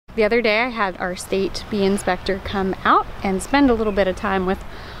The other day I had our state bee inspector come out and spend a little bit of time with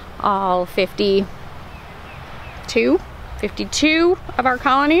all 52 of our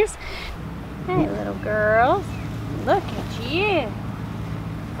colonies. Hey little girls, look at you.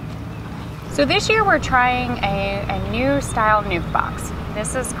 So this year we're trying a new style nuke box.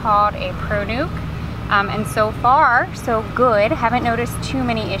 This is called a Pro Nuke. And so far, so good. Haven't noticed too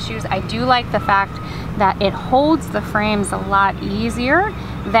many issues. I do like the fact that it holds the frames a lot easier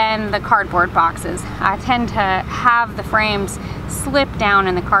than the cardboard boxes. I tend to have the frames slip down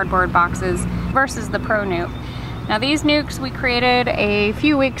in the cardboard boxes versus the Pro Nuke. Now these nukes we created a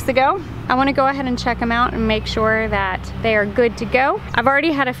few weeks ago. I want to go ahead and check them out and make sure that they are good to go. I've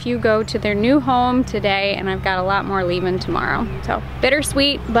already had a few go to their new home today, and I've got a lot more leaving tomorrow. So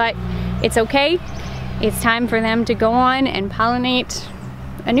bittersweet, but it's okay. It's time for them to go on and pollinate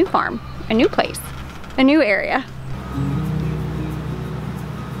a new farm, a new place, a new area.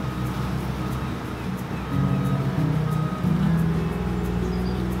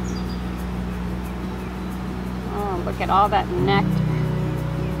 Oh, look at all that nectar.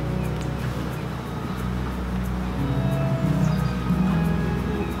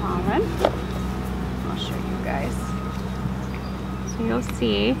 Pollen. I'll show you guys. So you'll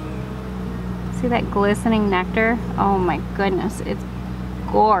see. See that glistening nectar? Oh my goodness, it's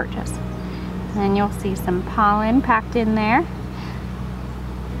gorgeous. And then you'll see some pollen packed in there.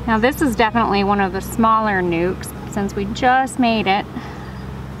 Now this is definitely one of the smaller nukes since we just made it.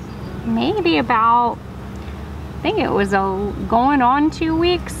 Maybe about, I think it was going on 2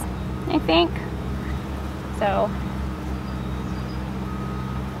 weeks, I think. So.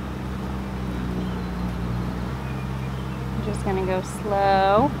 I'm just gonna go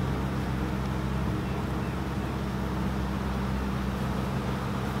slow.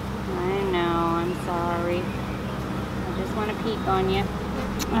 Sorry. I just want to peek on you.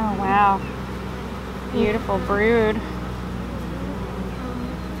 Oh wow. Beautiful brood.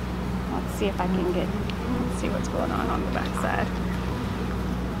 Let's see if I can get, let's see what's going on the back side.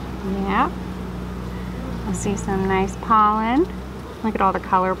 Yeah. I see some nice pollen. Look at all the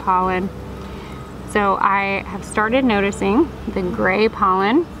color pollen. So I have started noticing the gray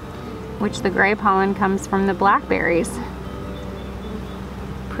pollen, which the gray pollen comes from the blackberries.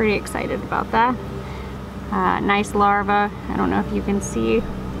 Pretty excited about that. Nice larva. I don't know if you can see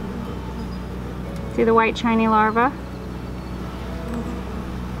the white shiny larva.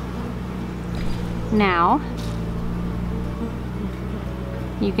 Now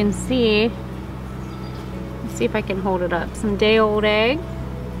you can see, let's see if I can hold it up, some day-old egg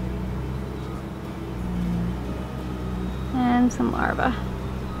and some larva.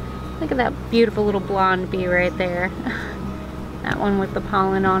 Look at that beautiful little blonde bee right there. That one with the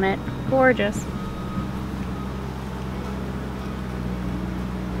pollen on it. Gorgeous.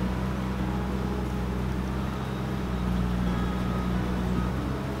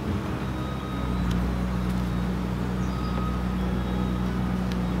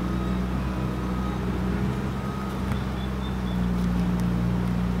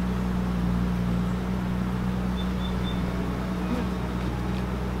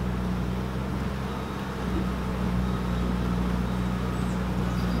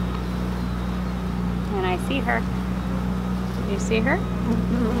 I see her. Did you see her?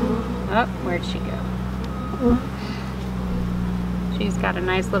 Oh, where'd she go? She's got a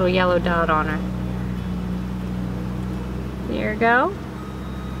nice little yellow dot on her. There you go.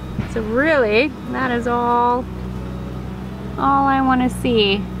 So really, that is all I want to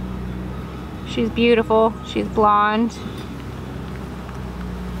see. She's beautiful. She's blonde.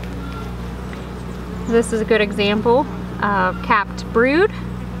 This is a good example of capped brood.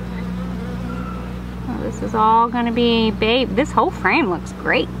 This is all going to be babe. This whole frame looks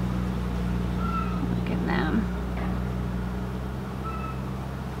great. Look at them.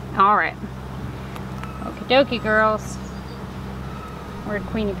 All right. Okie dokie, girls. Where'd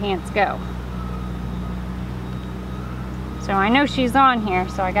Queenie Pants go? So I know she's on here,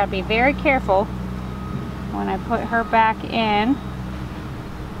 so I got to be very careful when I put her back in.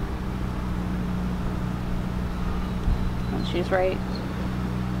 And she's right.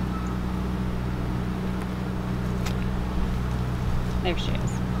 There she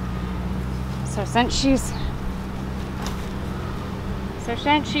is. So since she's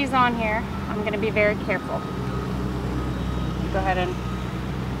on here, I'm going to be very careful. Go ahead and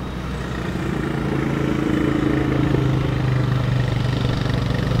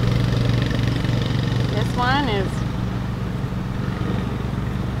this one is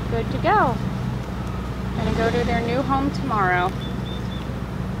good to go. Gonna go to their new home tomorrow.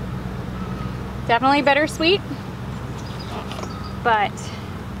 Definitely bittersweet, but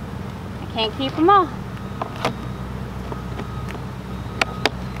Can't keep them all.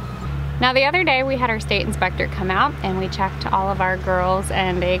 Now the other day we had our state inspector come out and we checked all of our girls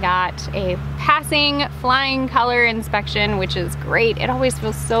and they got a passing flying color inspection, which is great. It always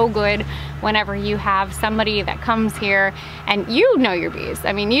feels so good whenever you have somebody that comes here and you know your bees.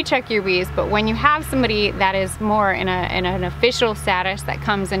 I mean, you check your bees, but when you have somebody that is more in an official status that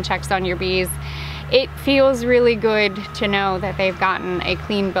comes and checks on your bees, it feels really good to know that they've gotten a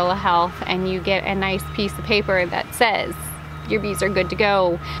clean bill of health and you get a nice piece of paper that says your bees are good to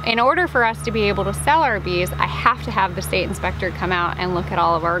go. In order for us to be able to sell our bees, I have to have the state inspector come out and look at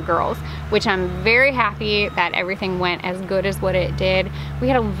all of our girls, which I'm very happy that everything went as good as what it did. We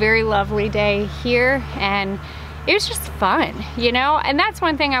had a very lovely day here and it was just fun, you know? And that's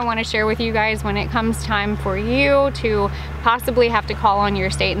one thing I want to share with you guys when it comes time for you to possibly have to call on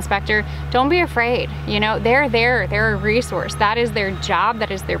your state inspector. Don't be afraid, you know? They're there, they're a resource. That is their job, that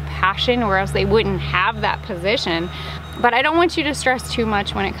is their passion, or else they wouldn't have that position. But I don't want you to stress too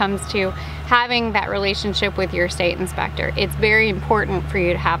much when it comes to having that relationship with your state inspector. It's very important for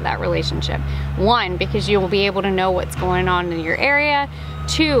you to have that relationship. One, because you will be able to know what's going on in your area.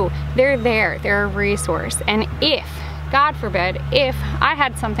 Two, they're there, they're a resource. And if, God forbid, if I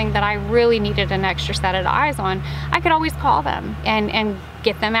had something that I really needed an extra set of eyes on, I could always call them and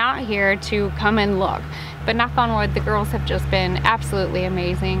get them out here to come and look. But knock on wood, the girls have just been absolutely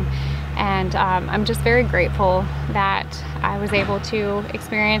amazing. And I'm just very grateful that I was able to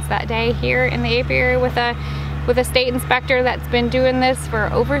experience that day here in the apiary with a state inspector that's been doing this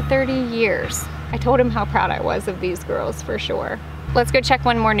for over 30 years. I told him how proud I was of these girls for sure. Let's go check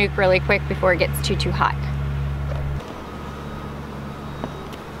one more nuke really quick before it gets too hot.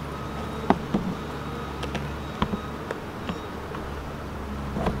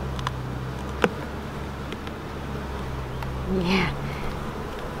 Yeah.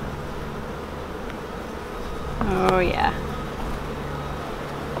 Oh yeah.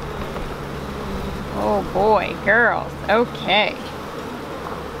 Oh boy, girls. Okay.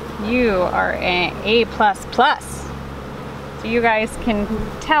 You are an A++. So you guys can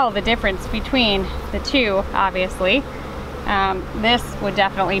tell the difference between the two, obviously. This would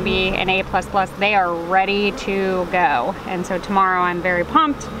definitely be an A++. They are ready to go. And so tomorrow I'm very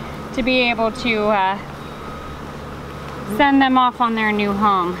pumped to be able to send them off on their new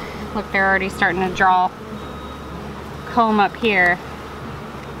home. Look, they're already starting to draw comb up here.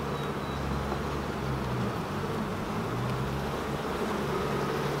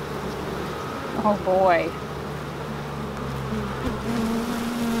 Oh boy.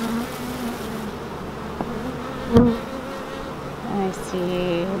 I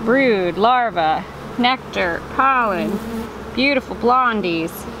see brood, larva, nectar, pollen, beautiful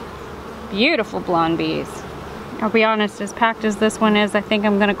blondies, beautiful blonde bees. I'll be honest, as packed as this one is, I think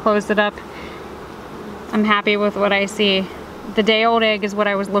I'm gonna close it up. I'm happy with what I see. The day-old egg is what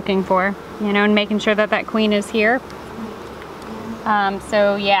I was looking for, you know, and making sure that that queen is here.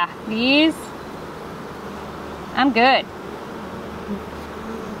 So yeah, these, I'm good.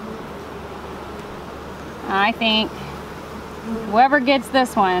 I think whoever gets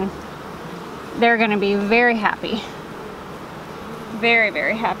this one, they're gonna be very happy. Very,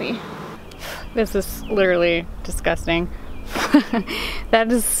 very happy. This is literally disgusting.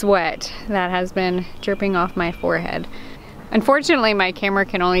 That is sweat that has been dripping off my forehead. Unfortunately, my camera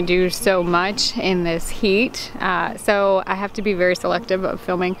can only do so much in this heat, so I have to be very selective of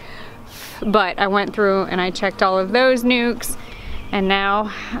filming. But I went through and I checked all of those nukes, and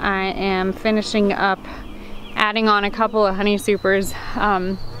now I am finishing up adding on a couple of honey supers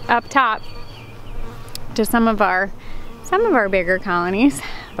up top to some of our bigger colonies.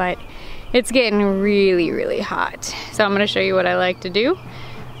 But it's getting really, really hot. So I'm gonna show you what I like to do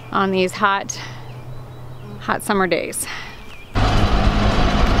on these hot summer days.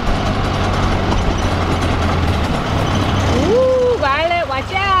 Ooh, Violet,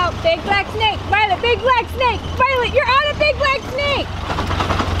 watch out. Big black snake. Violet, big black snake. Violet, you're on a big black snake.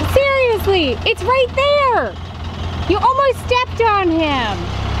 Seriously, it's right there. You almost stepped on him.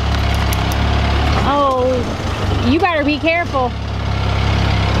 Oh, you better be careful.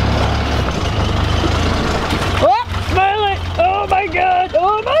 Oh, Violet! Oh my God!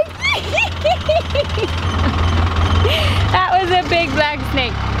 Oh my! That was a big black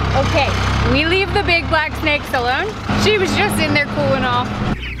snake. Okay, we leave the big black snakes alone. She was just in there cooling off.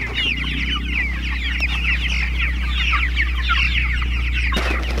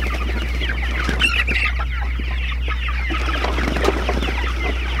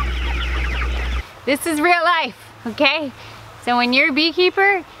 This is real life, okay? So when you're a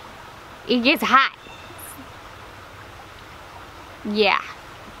beekeeper, it gets hot. Yeah.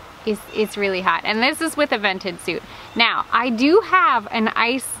 it's really hot. And this is with a vented suit. Now, I do have an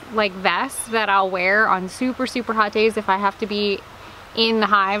ice like vest that I'll wear on super, super hot days if I have to be in the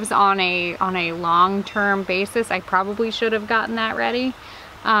hives on a long-term basis. I probably should have gotten that ready.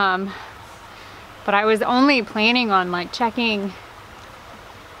 But I was only planning on like checking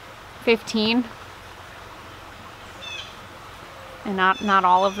 15 and not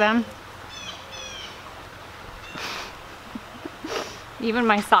all of them. Even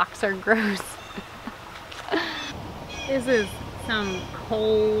my socks are gross. This is some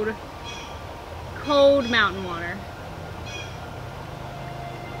cold mountain water.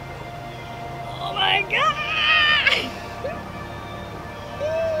 Oh my God!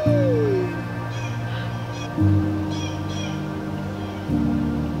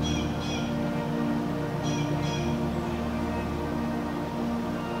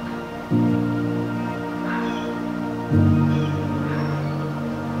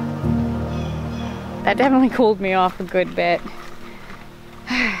 That definitely cooled me off a good bit.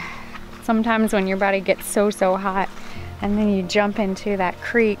 Sometimes when your body gets so hot and then you jump into that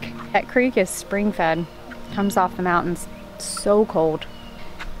creek is spring fed, comes off the mountains, so cold.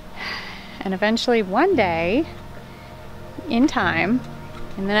 And eventually one day, in time,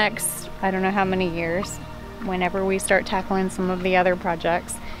 in the next, I don't know how many years, whenever we start tackling some of the other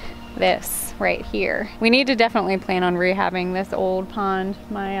projects, this right here. We need to definitely plan on rehabbing this old pond.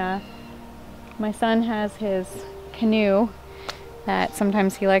 My son has his canoe that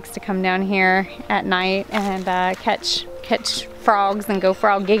sometimes he likes to come down here at night and catch frogs and go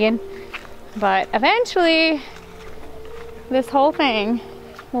frog gigging. But eventually this whole thing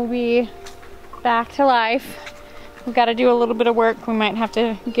will be back to life. We've got to do a little bit of work. We might have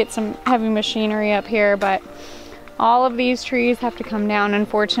to get some heavy machinery up here, but all of these trees have to come down,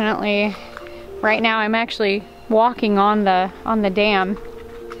 unfortunately. Right now I'm actually walking on the dam.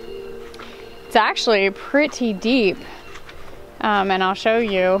 It's actually pretty deep, and I'll show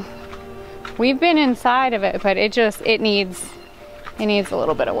you. We've been inside of it, but it needs a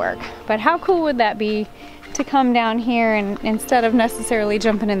little bit of work. But how cool would that be to come down here and instead of necessarily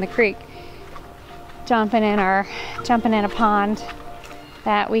jumping in the creek, jumping in a pond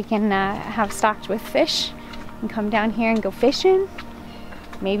that we can have stocked with fish, and come down here and go fishing,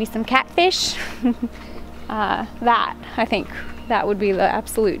 maybe some catfish. I think that would be the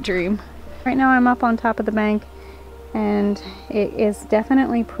absolute dream. Right now I'm up on top of the bank and it is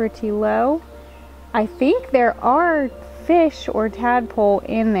definitely pretty low. I think there are fish or tadpole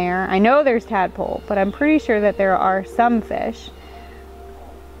in there. I know there's tadpole, but I'm pretty sure that there are some fish.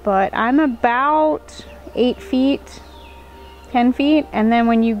 But I'm about 8 feet, 10 feet, and then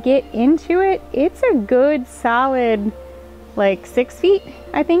when you get into it, it's a good solid like 6 feet,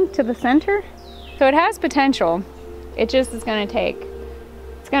 I think, to the center. So it has potential. It just is gonna take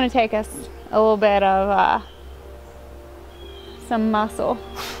us a little bit of some muscle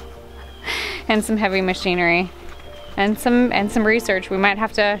and some heavy machinery and some research. We might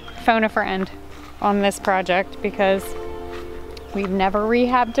have to phone a friend on this project because we've never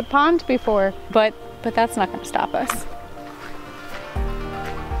rehabbed a pond before, but that's not gonna stop us.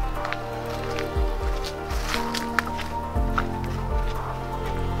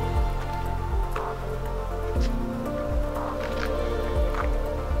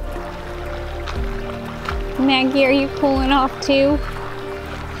 Maggie, are you cooling off too?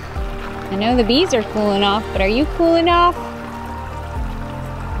 I know the bees are cooling off, but are you cooling off?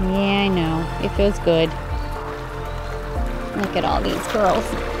 Yeah, I know. It feels good. Look at all these girls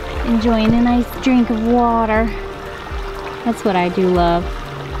enjoying a nice drink of water. That's what I do love.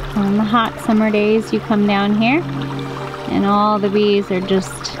 On the hot summer days, you come down here and all the bees are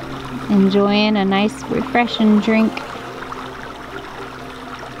just enjoying a nice refreshing drink.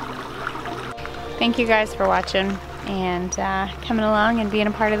 Thank you guys for watching and coming along and being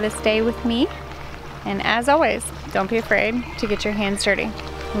a part of this day with me. And as always, don't be afraid to get your hands dirty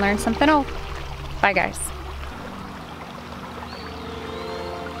and learn something old. Bye guys.